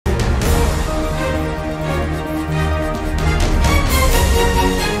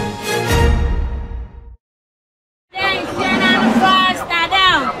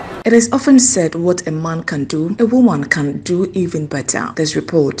It is often said what a man can do, a woman can do even better. This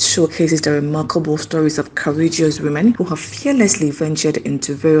report showcases the remarkable stories of courageous women who have fearlessly ventured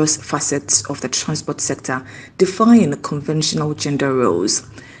into various facets of the transport sector, defying conventional gender roles.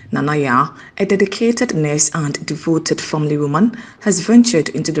 Nanaya, a dedicated nurse and devoted family woman, has ventured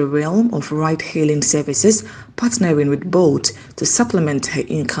into the realm of ride-hailing services, partnering with Bolt to supplement her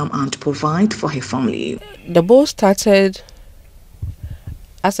income and provide for her family. The Bolt started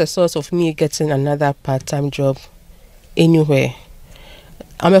as a source of me getting another part-time job anywhere.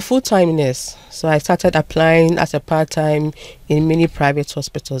 I'm a full-time nurse, so I started applying as a part-time in many private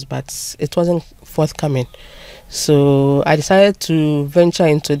hospitals, but it wasn't forthcoming. So I decided to venture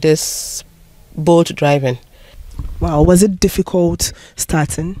into this boat driving. Wow, was it difficult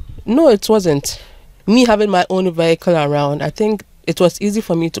starting? No, it wasn't. Me having my own vehicle around, I think it was easy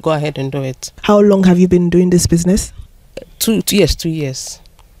for me to go ahead and do it. How long have you been doing this business? 2 years.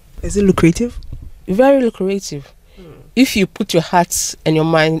 Is it lucrative? Very lucrative. If you put your heart and your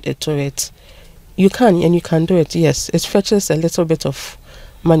mind into it, you can do it. Yes, it fetches a little bit of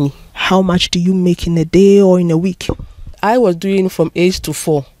money. How much do you make in a day or in a week? I was doing from 8 to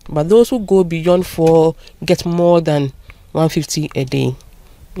 4, but those who go beyond 4 get more than 150 a day.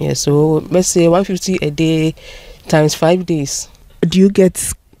 Yeah, so let's say 150 a day times 5 days. Do you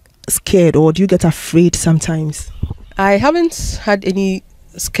get scared or do you get afraid sometimes? I haven't had any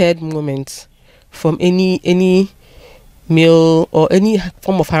scared moments from any male or any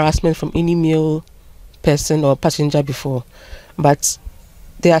form of harassment from any male person or passenger before, but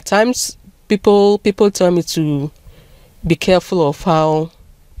there are times people tell me to be careful of how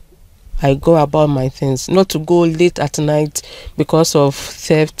I go about my things, not to go late at night because of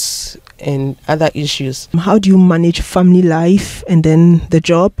thefts and other issues. How do you manage family life and then the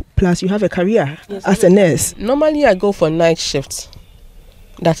job, plus you have a career as a nurse? Normally I go for night shifts.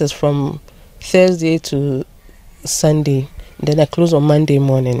 That is from Thursday to Sunday. Then I close on Monday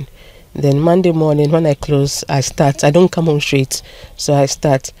morning. Then Monday morning when I close, I start. I don't come home straight, so I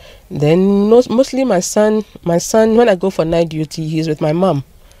start. Then mostly my son, when I go for night duty, he's with my mom.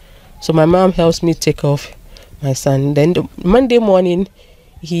 So my mom helps me take off my son. Then the Monday morning,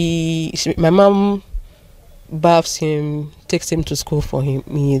 my mom baths him, takes him to school for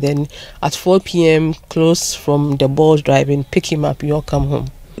me. Then at 4 p.m, close from the Bolt driving, pick him up, we all come home.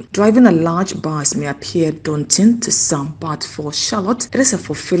 Driving a large bus may appear daunting to some, but for Charlotte, it is a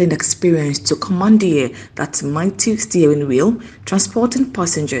fulfilling experience to commandeer that mighty steering wheel, transporting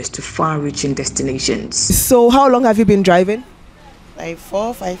passengers to far-reaching destinations. So how long have you been driving? Like 4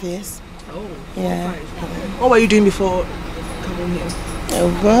 or 5 years. Oh, yeah. What were you doing before coming here?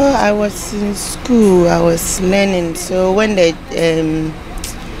 Well, I was in school. I was learning. So when they,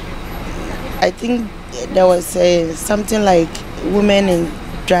 I think there was something like women in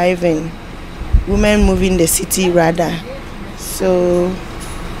driving, women moving the city rather. So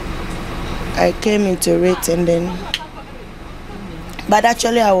I came into it and then, but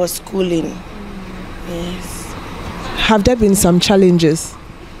actually I was schooling. Yes. Have there been some challenges?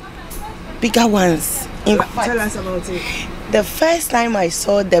 Bigger ones. In fact, tell us about it. The first time I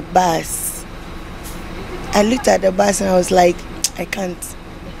saw the bus, I looked at the bus and I was like, I can't.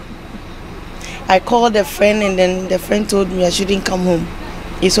 I called a friend and then the friend told me I shouldn't come home.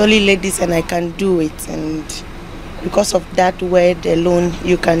 It's only ladies and I can do it. And because of that word alone,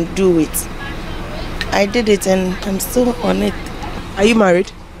 you can do it. I did it and I'm still on it. Are you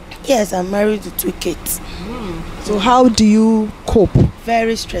married? Yes, I'm married to 2 kids. So how do you cope?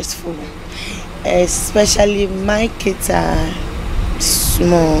 Very stressful. Especially my kids are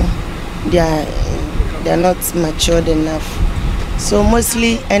small. They're not matured enough. So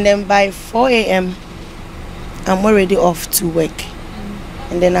mostly, and then by 4 a.m, I'm already off to work.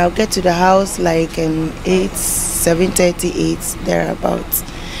 And then I'll get to the house like 7:30, thereabouts.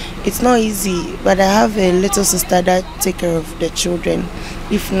 It's not easy, but I have a little sister that takes care of the children.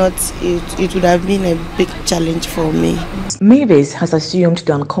 If not, it would have been a big challenge for me. Mavis has assumed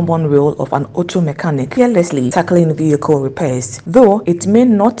the uncommon role of an auto mechanic, fearlessly tackling vehicle repairs. Though it may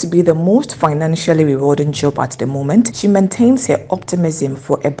not be the most financially rewarding job at the moment, she maintains her optimism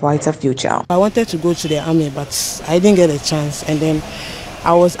for a brighter future. I wanted to go to the army, but I didn't get a chance. And then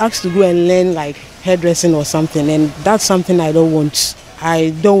I was asked to go and learn like hairdressing or something, and that's something I don't want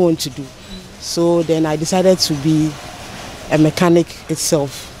to do. So then I decided to be a mechanic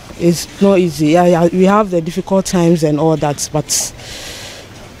itself. It's not easy. Yeah, we have the difficult times and all that, but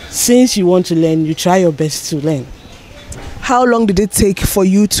since you want to learn, you try your best to learn. How long did it take for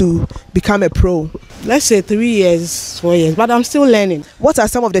you to become a pro? Let's say 3 years, 4 years, but I'm still learning. What are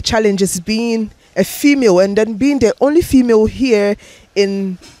some of the challenges being a female and then being the only female here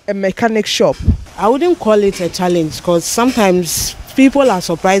in a mechanic shop? I wouldn't call it a challenge because sometimes people are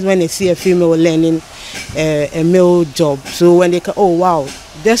surprised when they see a female learning a male job. So when they oh wow,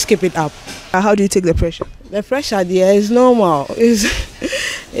 just keep it up. How do you take the pressure? The pressure there is normal.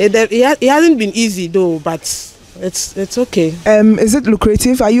 It hasn't been easy though, but it's okay. Is it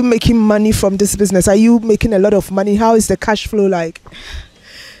lucrative? Are you making money from this business? Are you making a lot of money? How is the cash flow like?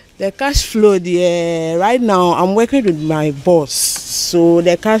 The cash flow there, right now I'm working with my boss. So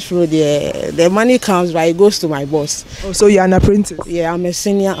the cash flow there, the money comes but it goes to my boss. Oh, so you're an apprentice? Yeah, I'm a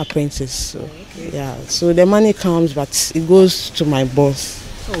senior apprentice. So, okay. Yeah, so the money comes but it goes to my boss.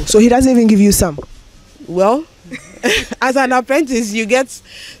 Oh, so he doesn't even give you some? Well, as an apprentice,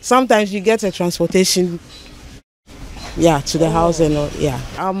 sometimes you get a transportation, to the house and all. Yeah,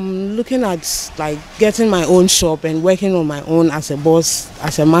 I'm looking at like getting my own shop and working on my own as a boss,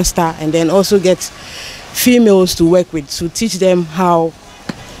 as a master, and then also get females to work with to teach them how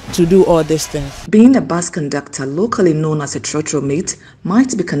to do all these things. Being a bus conductor, locally known as a trotro mate,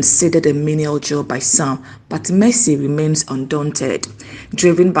 might be considered a menial job by some, but Mercy remains undaunted.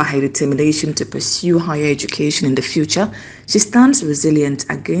 Driven by her determination to pursue higher education in the future, she stands resilient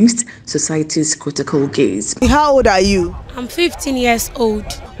against society's critical gaze. How old are you? I'm 15 years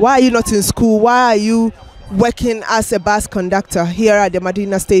old. Why are you not in school? Why are you working as a bus conductor here at the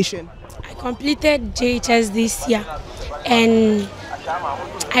Medina station? I completed JHS this year and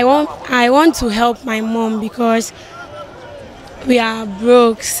I want to help my mom because we are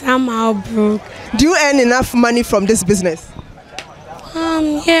broke, somehow broke. Do you earn enough money from this business?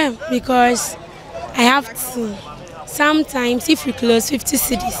 Yeah, because I have to. Sometimes if you close 50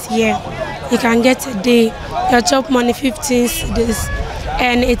 cedis here, you can get a day, your chop money 15 cedis,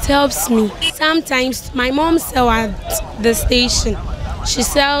 and it helps me. Sometimes my mom sells at the station. She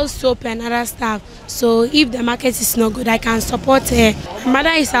sells soap and other stuff. So if the market is not good, I can support her. My mother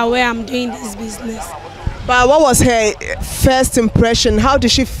is aware I'm doing this business. But what was her first impression? How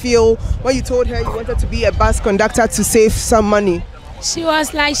did she feel when you told her you wanted to be a bus conductor to save some money? She was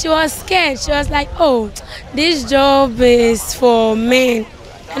scared. She was like, oh, this job is for men.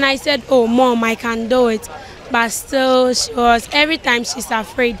 And I said, oh, Mom, I can do it. But still, every time she's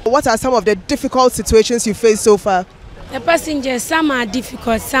afraid. What are some of the difficult situations you faced so far? The passengers, some are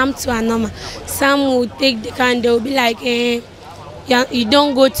difficult, some too are normal. Some will take the car and they'll be like, you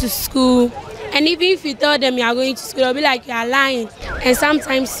don't go to school. And even if you tell them you are going to school, they'll be like, you are lying. And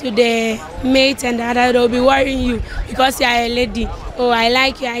sometimes to the mate and the other, they'll be worrying you because you are a lady. Oh, I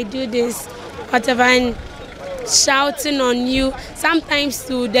like you, I do this, whatever, and shouting on you. Sometimes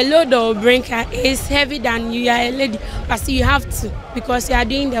too, the load they'll bring is heavy than you are a lady. But still you have to because you are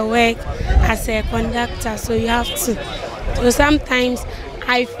doing the work as a conductor, so you have to. So sometimes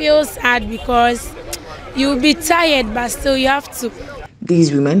I feel sad because you'll be tired, but still you have to.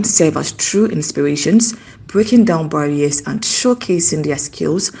 These women serve as true inspirations, breaking down barriers and showcasing their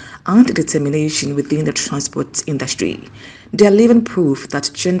skills and determination within the transport industry. They are living proof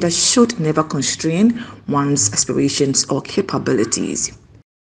that gender should never constrain one's aspirations or capabilities.